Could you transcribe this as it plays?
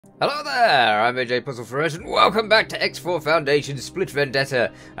Hello there, I'm AJ PuzzleFerret, and welcome back to X4 Foundation Split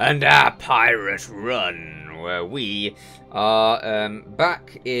Vendetta and our Pirate Run, where we are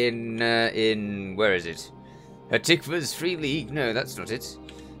back in where is it? Hatikva's Free League? No, that's not it.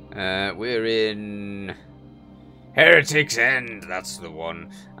 We're in Heretic's End, that's the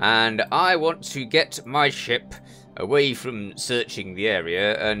one. And I want to get my ship away from searching the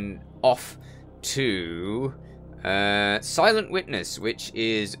area and off to Silent Witness, which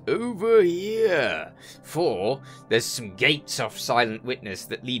is over here. For there's some gates off Silent Witness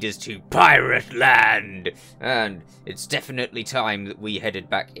that lead us to Pirate Land, and it's definitely time that we headed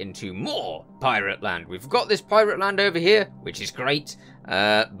back into more Pirate Land. We've got this Pirate Land over here, which is great,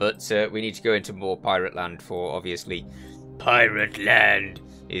 but we need to go into more Pirate Land for, obviously, Pirate Land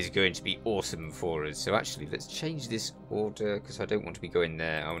is going to be awesome for us. So actually, let's change this order, because I don't want to be going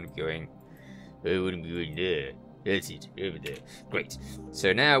there. I want to be going there. That's it, over there. Great.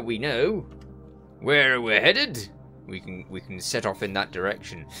 So now we know where we're headed. We can set off in that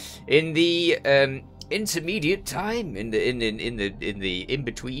direction. In the intermediate time, in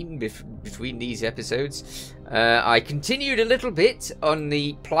between these episodes, I continued a little bit on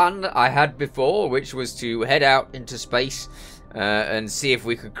the plan that I had before, which was to head out into space and see if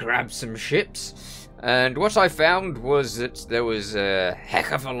we could grab some ships. And what I found was that there was a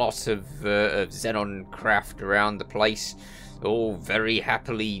heck of a lot of Xenon craft around the place, all very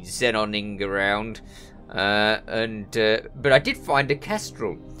happily Xenoning around. But I did find a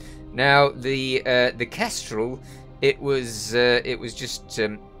kestrel. Now the kestrel, it was just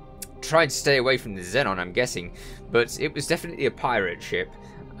trying to stay away from the Xenon, I'm guessing, but it was definitely a pirate ship.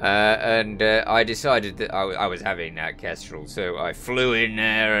 And I decided that I was having that kestrel, so I flew in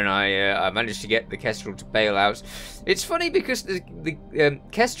there and I managed to get the kestrel to bail out. It's funny because the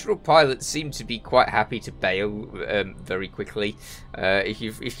kestrel pilots seem to be quite happy to bail very quickly. If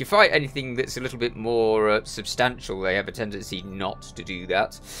you fight anything that's a little bit more substantial, they have a tendency not to do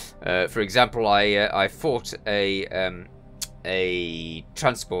that. For example, I fought a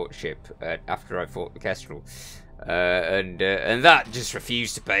transport ship after I fought the kestrel. And that just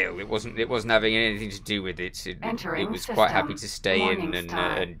refused to bail. It wasn't having anything to do with it. It was quite happy to stay in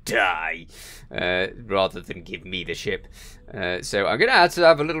and die, rather than give me the ship. So I'm gonna have to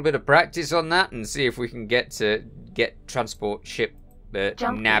have a little bit of practice on that and see if we can get transport ship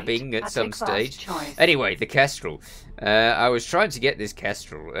nabbing at some stage. Anyway, the kestrel. I was trying to get this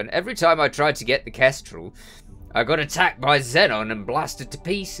kestrel, and every time I tried to get the kestrel, I got attacked by Xenon and blasted to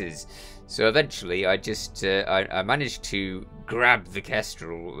pieces. So eventually, I just I managed to grab the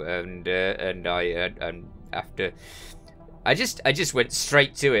kestrel, and after I just went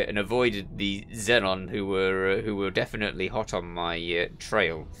straight to it and avoided the Xenon who were definitely hot on my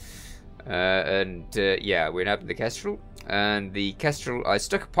trail. Yeah, we nabbed the kestrel, and the kestrel, I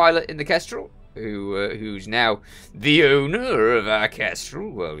stuck a pilot in the kestrel who's now the owner of our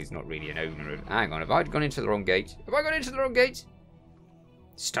kestrel. Well, he's not really an owner. Hang on, have I gone into the wrong gate? Have I gone into the wrong gate?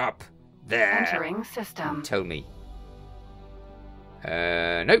 Stop. There. Entering system. Tell me.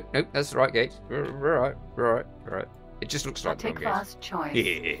 Nope, that's the right gate. Right. It just looks like the wrong gate.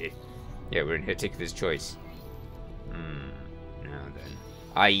 Choice. Yeah, we're in Hatikva's choice. Now then.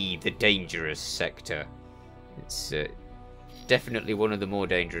 I.e. the dangerous sector. It's definitely one of the more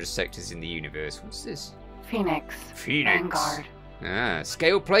dangerous sectors in the universe. What's this? Phoenix. Vanguard. Ah,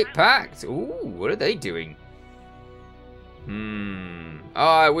 scale plate packed. Ooh, what are they doing? Oh,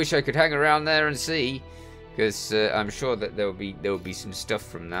 I wish I could hang around there and see, because I'm sure that there will be some stuff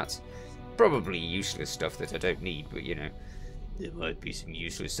from that. Probably useless stuff that I don't need, but you know, there might be some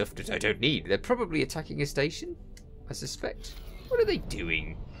useless stuff that I don't need. They're probably attacking a station, I suspect. What are they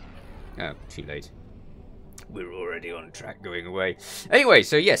doing? Oh, too late. We're already on track going away. Anyway,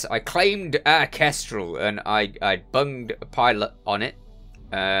 so yes, I claimed our kestrel, and I bunged a pilot on it,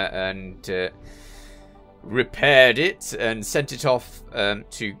 and repaired it and sent it off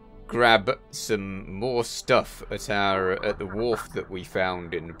to grab some more stuff at the wharf that we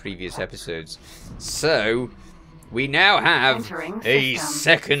found in the previous episodes. So we now have a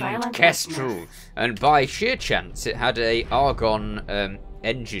second kestrel, and by sheer chance it had a argon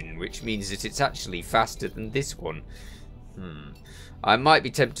engine, which means that it's actually faster than this one. I might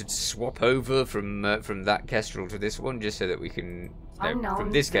be tempted to swap over from that kestrel to this one, just so that we can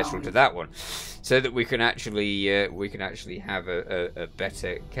from this kestrel to that one, so that we can actually have a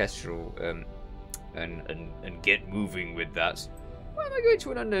better kestrel and get moving with that. Why am I going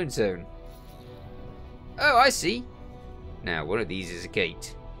to an unknown zone? Oh, I see. Now one of these is a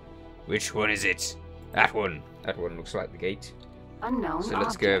gate. Which one is it? That one. That one looks like the gate. Unknown. So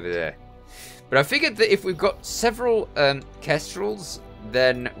let's go over there. But I figured that if we've got several kestrels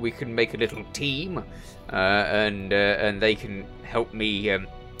then we can make a little team, and they can help me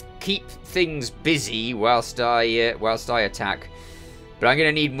keep things busy whilst I attack. But I'm going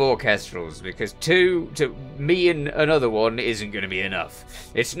to need more kestrels, because 2 to me and another one isn't going to be enough.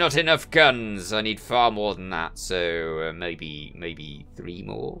 It's not enough guns. I need far more than that. So maybe 3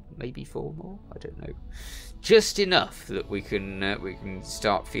 more, maybe 4 more. I don't know. Just enough that we can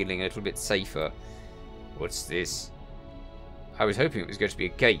start feeling a little bit safer. What's this? I was hoping it was going to be a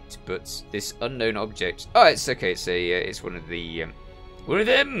gate, but this unknown object. Oh, it's okay. It's one of the one of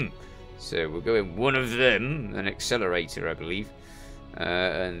them. So we'll go in one of them, an accelerator, I believe.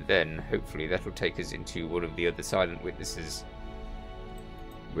 And then, hopefully, that'll take us into one of the other silent witnesses.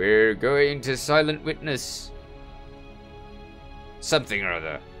 We're going to silent witness something or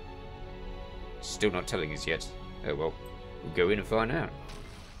other. Still not telling us yet. Oh well, we'll go in and find out.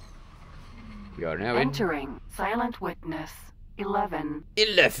 We are now entering silent witness 11.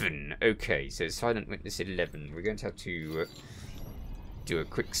 11. Okay, so silent witness 11. We're going to have to do a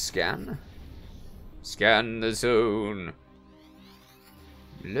quick scan. Scan the zone.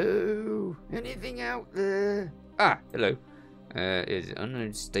 Hello? Anything out there? Ah, hello. Is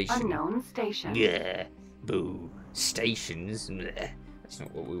unknown station. Unknown station. Yeah. Boo. Stations. Bleh. That's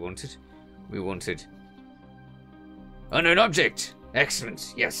not what we wanted. We wanted unknown object.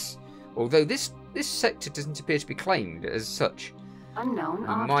 Excellent. Yes. Although this sector doesn't appear to be claimed as such. Unknown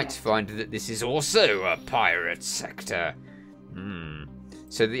object. We might find that this is also a pirate sector.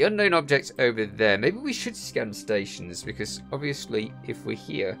 So the unknown object's over there. Maybe we should scan stations, because obviously if we're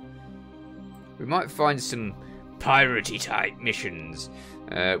here, we might find some piratey type missions.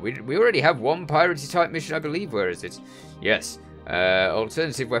 We already have one piratey type mission, I believe. Where is it? Yes.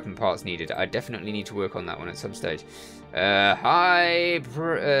 Alternative weapon parts needed. I definitely need to work on that one at some stage. High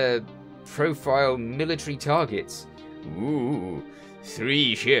profile military targets. Ooh,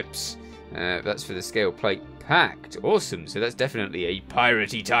 3 ships. That's for the scale plate pact. Awesome. So that's definitely a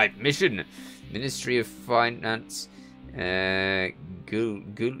piratey type mission. Ministry of Finance.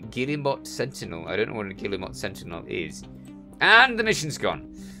 Guillemot Sentinel. I don't know what a Guillemot Sentinel is. And the mission's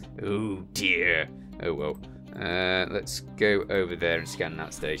gone. Oh dear. Oh well. Let's go over there and scan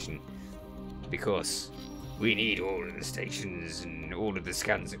that station, because we need all of the stations and all of the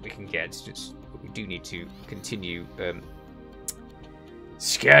scans that we can get. We do need to continue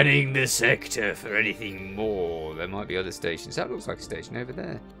scanning the sector for anything more. There might be other stations. That looks like a station over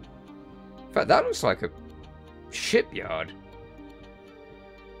there. In fact, that looks like a shipyard.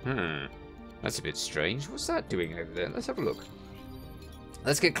 That's a bit strange. What's that doing over there? Let's have a look.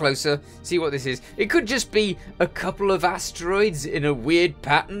 Let's get closer, see what this is. It could just be a couple of asteroids in a weird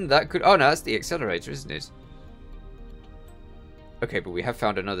pattern. That could... Oh, no, that's the accelerator, isn't it? Okay, but we have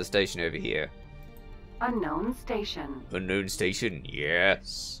found another station over here. Unknown station. Unknown station,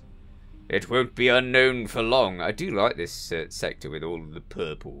 yes. It won't be unknown for long. I do like this sector with all of the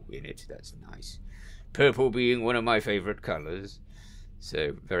purple in it. That's nice. Purple being one of my favourite colours.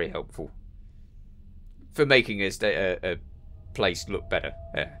 So, very helpful. For making a place look better.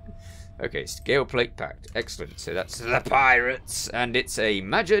 Yeah. Okay, scale plate packed. Excellent. So that's the pirates, and it's a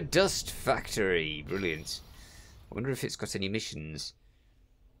Major Dust Factory. Brilliant. I wonder if it's got any missions.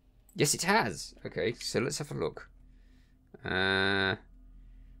 Yes, it has. Okay, so let's have a look. Hi.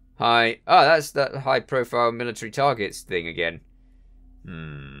 Oh, that's that high-profile military targets thing again.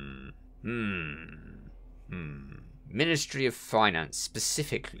 Ministry of Finance,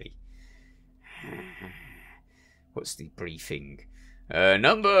 specifically. What's the briefing? A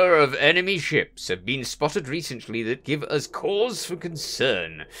number of enemy ships have been spotted recently that give us cause for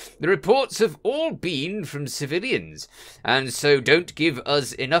concern. The reports have all been from civilians, and so don't give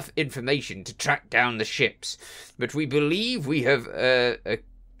us enough information to track down the ships. But we believe we have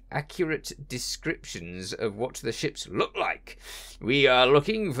accurate descriptions of what the ships look like. We are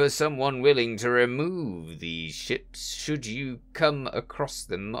looking for someone willing to remove these ships should you come across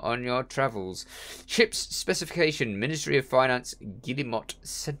them on your travels. Ship's specification, Ministry of Finance, Guillemot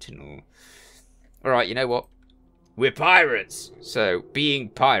Sentinel. Alright, you know what? We're pirates! So, being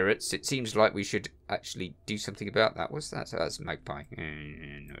pirates, it seems like we should actually do something about that. What's that? Oh, that's a magpie.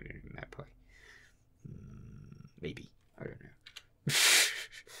 No, magpie. Maybe. I don't know.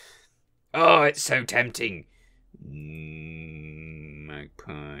 Oh, it's so tempting.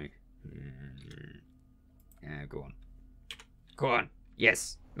 Magpie. Yeah, go on. Go on.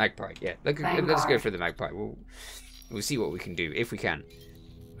 Yes, magpie. Yeah, let's go for the magpie. We'll see what we can do, if we can.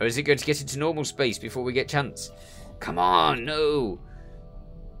 Or is it going to get into normal space before we get chance? Come on, no.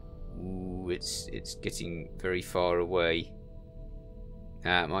 Ooh, it's getting very far away.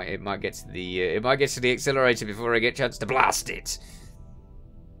 It might get to the accelerator before I get chance to blast it.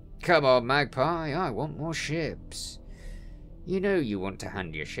 Come on, Magpie, I want more ships. You know you want to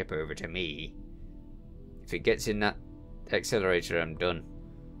hand your ship over to me. If it gets in that accelerator, I'm done.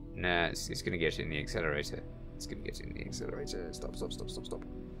 Nah, it's going to get in the accelerator. It's going to get in the accelerator. Stop, stop, stop, stop, stop.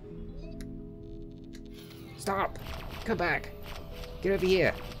 Stop! Come back! Get over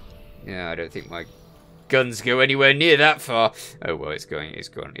here! Yeah, I don't think my guns go anywhere near that far. Oh, well, it's going. It's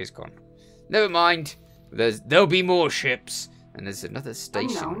gone. It's gone. Never mind. There'll be more ships. And there's another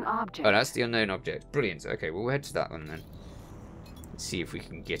station. Unknown object. Oh, that's the unknown object. Brilliant. Okay, we'll head to that one then. Let's see if we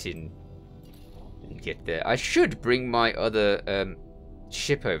can get in and get there. I should bring my other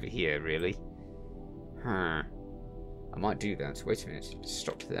ship over here, really. Huh. I might do that. Wait a minute.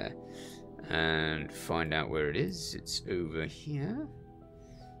 Stop there. And find out where it is. It's over here.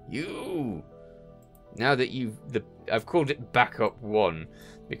 You! Now that I've called it Backup 1,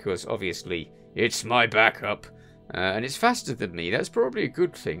 because obviously it's my backup. And it's faster than me. That's probably a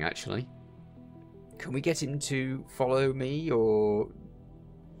good thing, actually. Can we get him to follow me or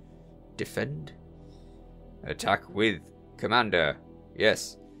defend? Attack with Commander.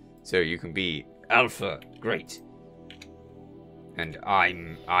 Yes. So you can be Alpha. Great. And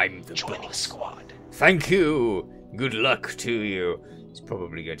I'm the Join the squad. Thank you. Good luck to you. It's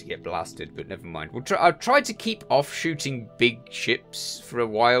probably going to get blasted, but never mind. I'll try to keep off shooting big ships for a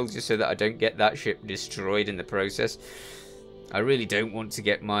while, just so that I don't get that ship destroyed in the process. I really don't want to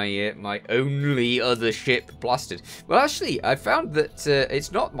get my my only other ship blasted. Well, actually, I found that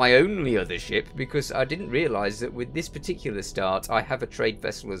it's not my only other ship, because I didn't realise that with this particular start, I have a trade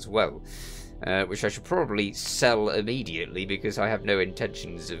vessel as well. Which I should probably sell immediately, because I have no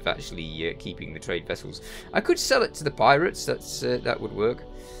intentions of actually keeping the trade vessels. I could sell it to the pirates. That would work.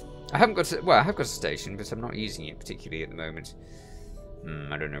 I have got a station, but I'm not using it particularly at the moment.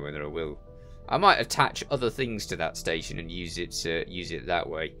 I don't know whether I will. I might attach other things to that station and use it that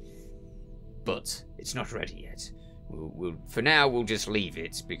way. But it's not ready yet. For now, we'll just leave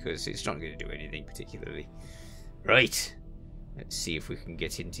it, because it's not going to do anything particularly. Right. Let's see if we can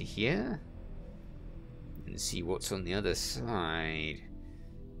get into here. And see what's on the other side.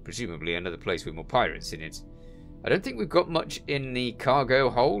 Presumably another place with more pirates in it. I don't think we've got much in the cargo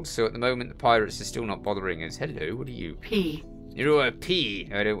hold, so at the moment the pirates are still not bothering us. Hello, what are you? P. You're a P.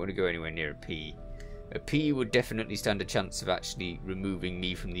 I don't want to go anywhere near a P. A P would definitely stand a chance of actually removing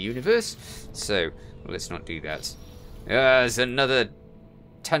me from the universe. So, well, let's not do that. There's another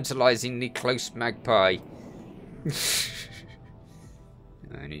tantalizingly close magpie.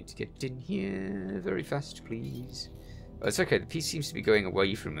 I need to get in here very fast, please. Oh, it's okay. The piece seems to be going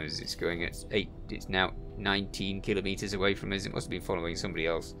away from us. It's going at 8. It's now 19 kilometers away from us. It must have been following somebody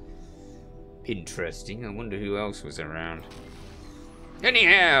else. Interesting. I wonder who else was around.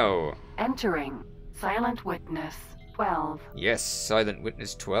 Anyhow. Entering. Silent Witness 12. Yes, Silent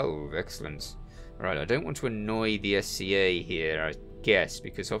Witness 12. Excellent. Right, I don't want to annoy the SCA here, I guess,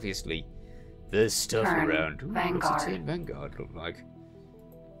 because obviously there's stuff Turn. around. Ooh, Vanguard. what's it Vanguard look like?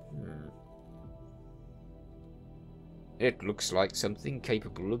 It looks like something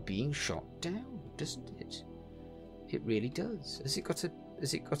capable of being shot down, doesn't it? It really does. Has it got a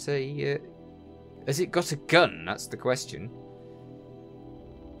gun? That's the question.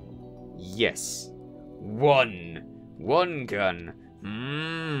 Yes. One gun.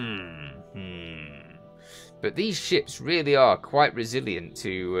 But these ships really are quite resilient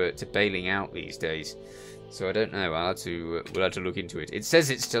to bailing out these days. So I don't know. We'll have to look into it. It says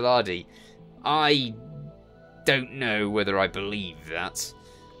it's Stiladi. I don't know whether I believe that.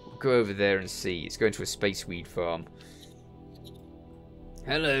 We'll go over there and see. It's going to a space weed farm.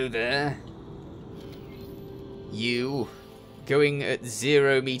 Hello there. You going at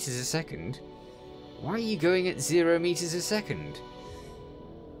 0 meters a second? Why are you going at 0 meters a second?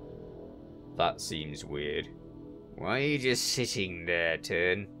 That seems weird. Why are you just sitting there,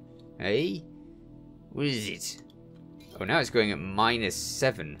 Turn? Hey? What is it? Oh, now it's going at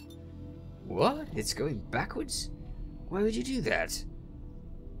 -7. What? It's going backwards? Why would you do that?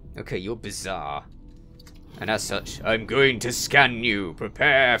 Okay, you're bizarre. And as such, I'm going to scan you.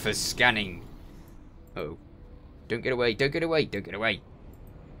 Prepare for scanning. Oh. Don't get away, don't get away, don't get away.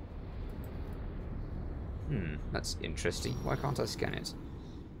 That's interesting. Why can't I scan it?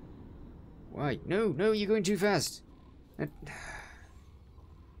 Why? No, you're going too fast.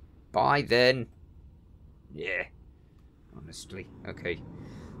 Bye then. Yeah. Honestly. Okay.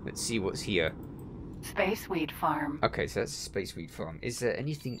 Let's see what's here. Space Weed Farm. Okay, so that's a Space Weed Farm. Is there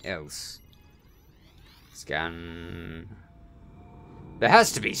anything else? Scan. There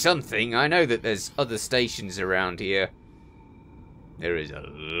has to be something. I know that there's other stations around here. There is a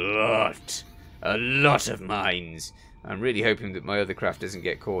lot of mines. I'm really hoping that my other craft doesn't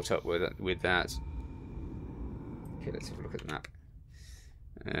get caught up with that. Okay, let's have a look at the map.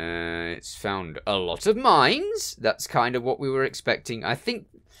 It's found a lot of mines. That's kind of what we were expecting. I think...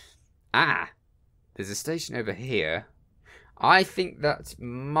 there's a station over here. I think that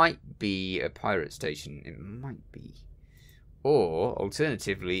might be a pirate station. It might be. Or,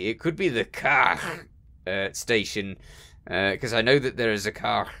 alternatively, it could be the car station. Because I know that there is a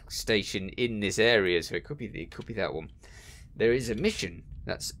car station in this area, so it could be that one. There is a mission.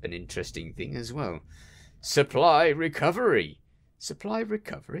 That's an interesting thing as well. Supply recovery. Supply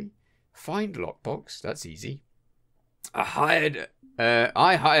recovery? Find lockbox. That's easy. I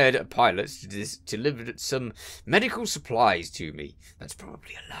hired a pilot to deliver some medical supplies to me. That's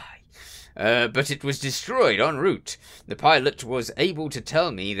probably a lie. But it was destroyed en route. The pilot was able to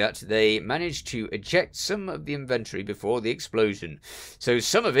tell me that they managed to eject some of the inventory before the explosion. So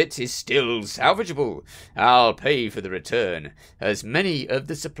some of it is still salvageable. I'll pay for the return. As many of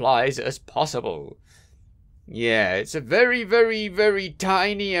the supplies as possible. Yeah, it's a very, very, very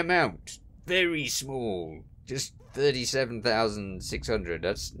tiny amount. Very small. Just 37,600.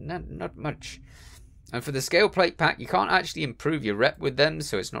 That's not much. And for the scale plate pack, you can't actually improve your rep with them,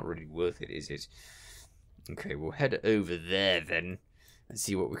 so it's not really worth it, is it? Okay, we'll head over there then and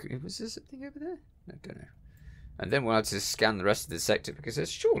see what we can... Was there something over there? No, don't know. And then we'll have to scan the rest of the sector, because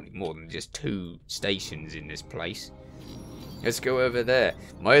there's surely more than just 2 stations in this place. Let's go over there.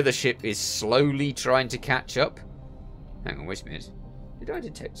 My other ship is slowly trying to catch up. Hang on, wait a minute. Did I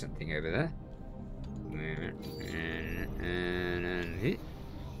detect something over there?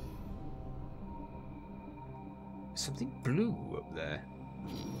 Something blue up there.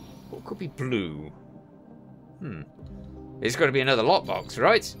 What could be blue? It's got to be another lockbox,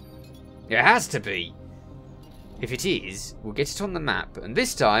 right? It has to be. If it is, we'll get it on the map. And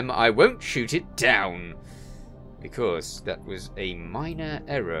this time, I won't shoot it down. Because that was a minor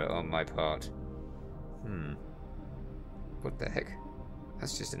error on my part. What the heck?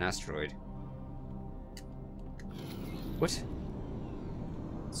 That's just an asteroid. What?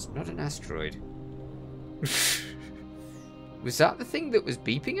 It's not an asteroid. Was that the thing that was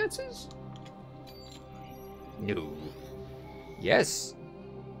beeping at us? No. Yes.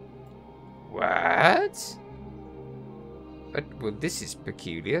 What? But, well, this is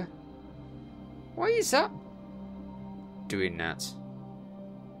peculiar. Why is that doing that?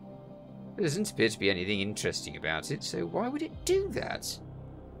 There doesn't appear to be anything interesting about it, so why would it do that?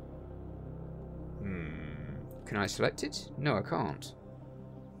 Can I select it? No, I can't.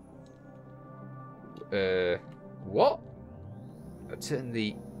 What? I'll turn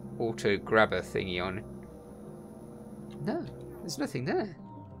the auto grabber thingy on. No, there's nothing there.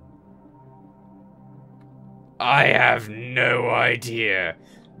 I have no idea.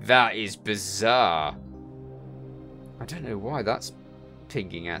 That is bizarre. I don't know why that's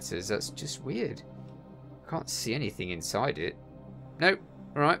pinging at us. That's just weird. Can't see anything inside it. Nope.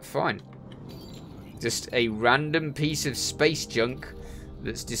 Alright, fine. Just a random piece of space junk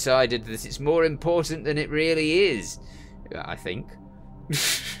that's decided that it's more important than it really is. I think.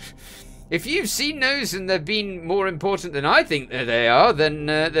 If you've seen those and they've been more important than I think that they are,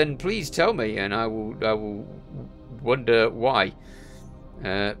 then please tell me, and I will wonder why.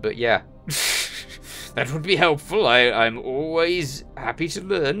 But yeah, that would be helpful. I'm always happy to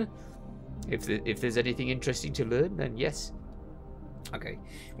learn. If there's anything interesting to learn, then yes. Okay,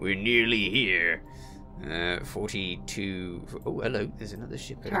 we're nearly here. 42. Oh, hello. There's another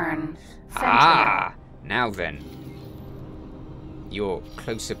ship. Turn. Now then. You're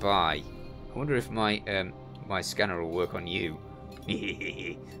closer by. I wonder if my my scanner will work on you.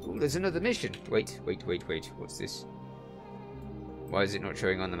 Oh, there's another mission. Wait. What's this? Why is it not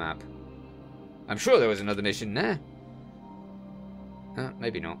showing on the map? I'm sure there was another mission there.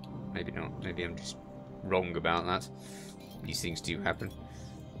 Maybe not. Maybe not. Maybe I'm just wrong about that. These things do happen.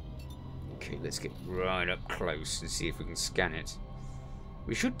 Okay, let's get right up close and see if we can scan it.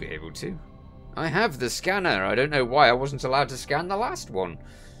 We should be able to. I have the scanner. I don't know why I wasn't allowed to scan the last one.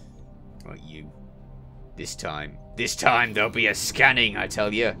 Right, you. This time there'll be a scanning, I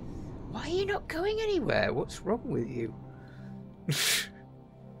tell you. Why are you not going anywhere? What's wrong with you?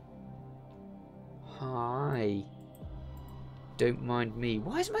 Hi. Don't mind me.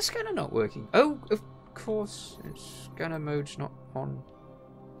 Why is my scanner not working? Oh, of course. Scanner mode's not on.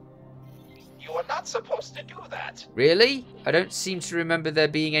 You are not supposed to do that. Really? I don't seem to remember there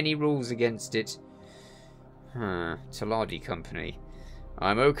being any rules against it. Taladi Company.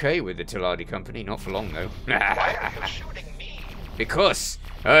 I'm okay with the Taladi Company, not for long though. Why are you shooting me? Because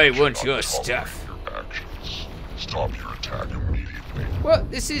I want your stuff. Your actions. Stop your attack immediately.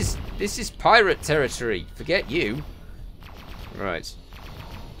 What? This is pirate territory. Forget you. Right.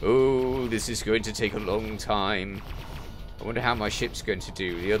 Oh, this is going to take a long time. I wonder how my ship's going to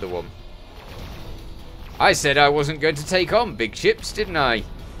do, the other one. I said I wasn't going to take on big ships, didn't I?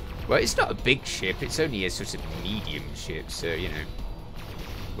 Well, it's not a big ship. It's only a sort of medium ship, so, you know.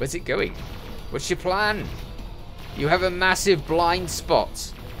 Where's it going? What's your plan? You have a massive blind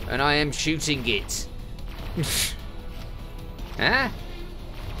spot, and I am shooting it. Huh?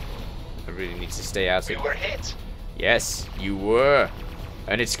 I really need to stay out of it. We were hit. Yes, you were.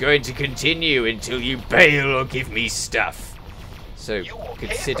 And it's going to continue until you bail or give me stuff. So,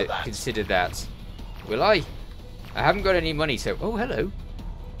 consider that. Will I? I haven't got any money, so... Oh, hello.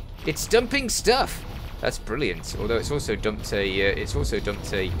 It's dumping stuff. That's brilliant. Although it's also dumped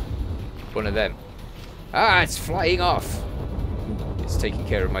a... one of them. Ah, it's flying off. It's taking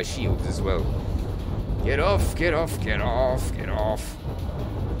care of my shields as well. Get off, get off, get off, get off.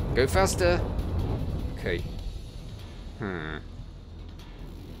 Go faster. Okay.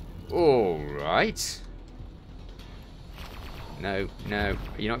 Alright. No, no.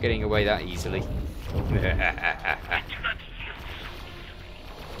 You're not getting away that easily.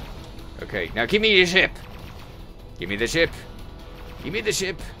 Okay, now give me your ship. Give me the ship. Give me the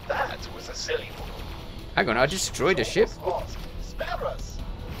ship. That was a silly move. Hang on, I destroyed a ship. Spare us.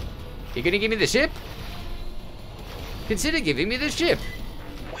 You're gonna give me the ship? Consider giving me the ship.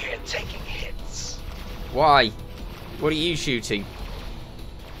 We're taking hits. Why? What are you shooting?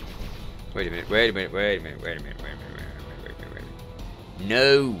 Wait a minute, wait a minute, wait a minute, wait a minute, wait a minute, wait a minute.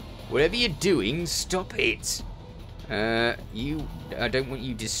 No! Whatever you're doing, stop it! I don't want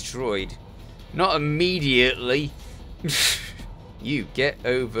you destroyed. Not immediately! You, get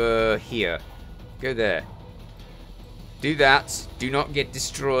over here. Go there. Do that. Do not get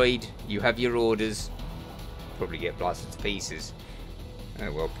destroyed. You have your orders. Probably get blasted to pieces.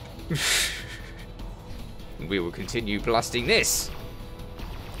 Oh well. We will continue blasting this.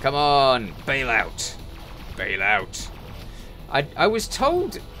 Come on, bail out. Bail out. I was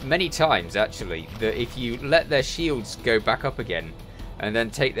told many times, actually, that if you let their shields go back up again and then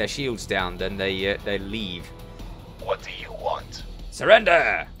take their shields down, then they leave. What do you want?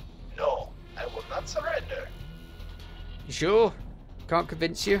 Surrender! No, I will not surrender. You sure? Can't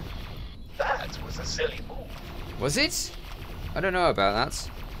convince you? That was a silly move. Was it? I don't know about that.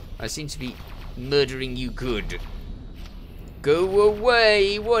 I seem to be murdering you good. Go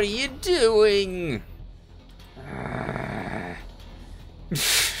away! What are you doing?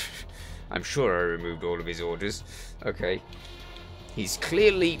 I'm sure I removed all of his orders. Okay. He's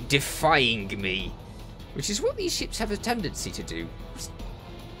clearly defying me. Which is what these ships have a tendency to do.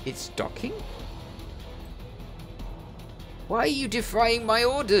 It's docking? Why are you defying my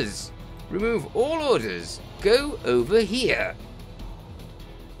orders? Remove all orders. Go over here.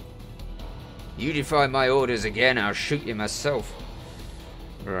 You defy my orders again, I'll shoot you myself.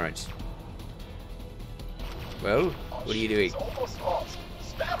 Right. Well, what are you doing? Almost lost.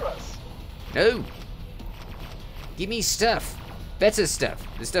 Spare us. No. Give me stuff. Better stuff.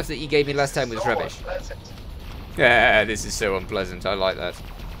 The stuff that you gave me last time was rubbish. Unpleasant. Ah, this is so unpleasant. I like that.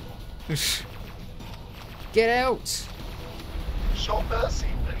 Get out. Show mercy,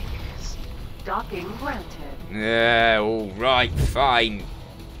 please. Docking granted. Yeah, all right, fine.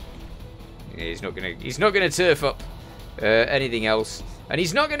 Yeah, he's not gonna turf up anything else, and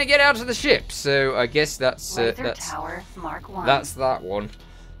he's not gonna get out of the ship. So I guess that's Tower Mark 1. that's that one.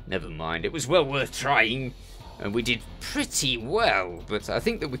 Never mind. It was well worth trying, and we did pretty well. But I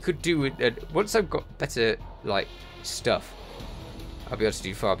think that we could do it once I've got better stuff. I'll be able to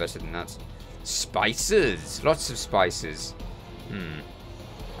do far better than that. Spices, lots of spices.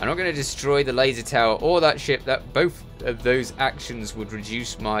 I'm not going to destroy the laser tower or that ship. That both of those actions would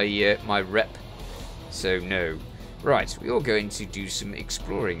reduce my my rep. So no. Right, we are going to do some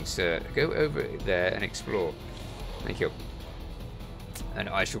exploring, sir. Go over there and explore. Thank you. And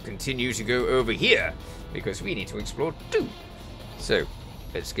I shall continue to go over here because we need to explore too. So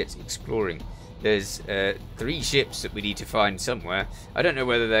let's get exploring. There's 3 ships that we need to find somewhere. I don't know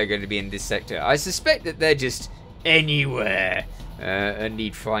whether they're going to be in this sector. I suspect that they're just anywhere and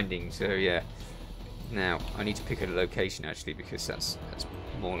need finding. So yeah. Now I need to pick a location actually because that's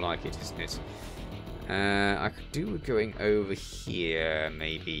more like it, isn't it? I could do with going over here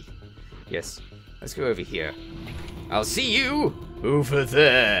maybe. Yes. Let's go over here. I'll see you over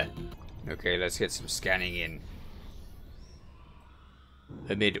there. Okay, let's get some scanning in.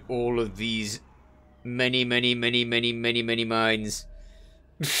 Amid all of these many mines.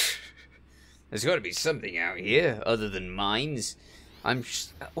 There's got to be something out here other than mines. I'm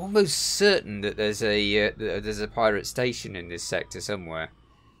almost certain that there's a pirate station in this sector somewhere.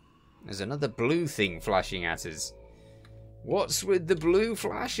 There's another blue thing flashing at us. What's with the blue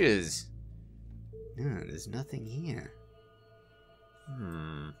flashes? No, there's nothing here.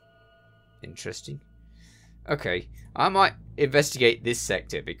 Interesting. Okay, I might investigate this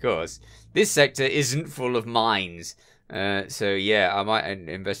sector because this sector isn't full of mines. So yeah, I might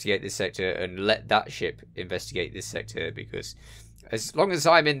investigate this sector and let that ship investigate this sector, because as long as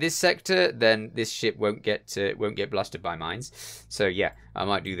I'm in this sector, then this ship won't get blasted by mines. So yeah, I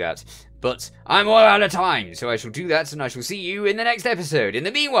might do that. But I'm all out of time, so I shall do that, and I shall see you in the next episode. In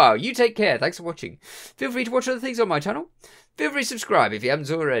the meanwhile, you take care. Thanks for watching. Feel free to watch other things on my channel. Feel free to subscribe if you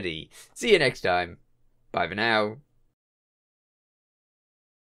haven't already. See you next time. Bye for now.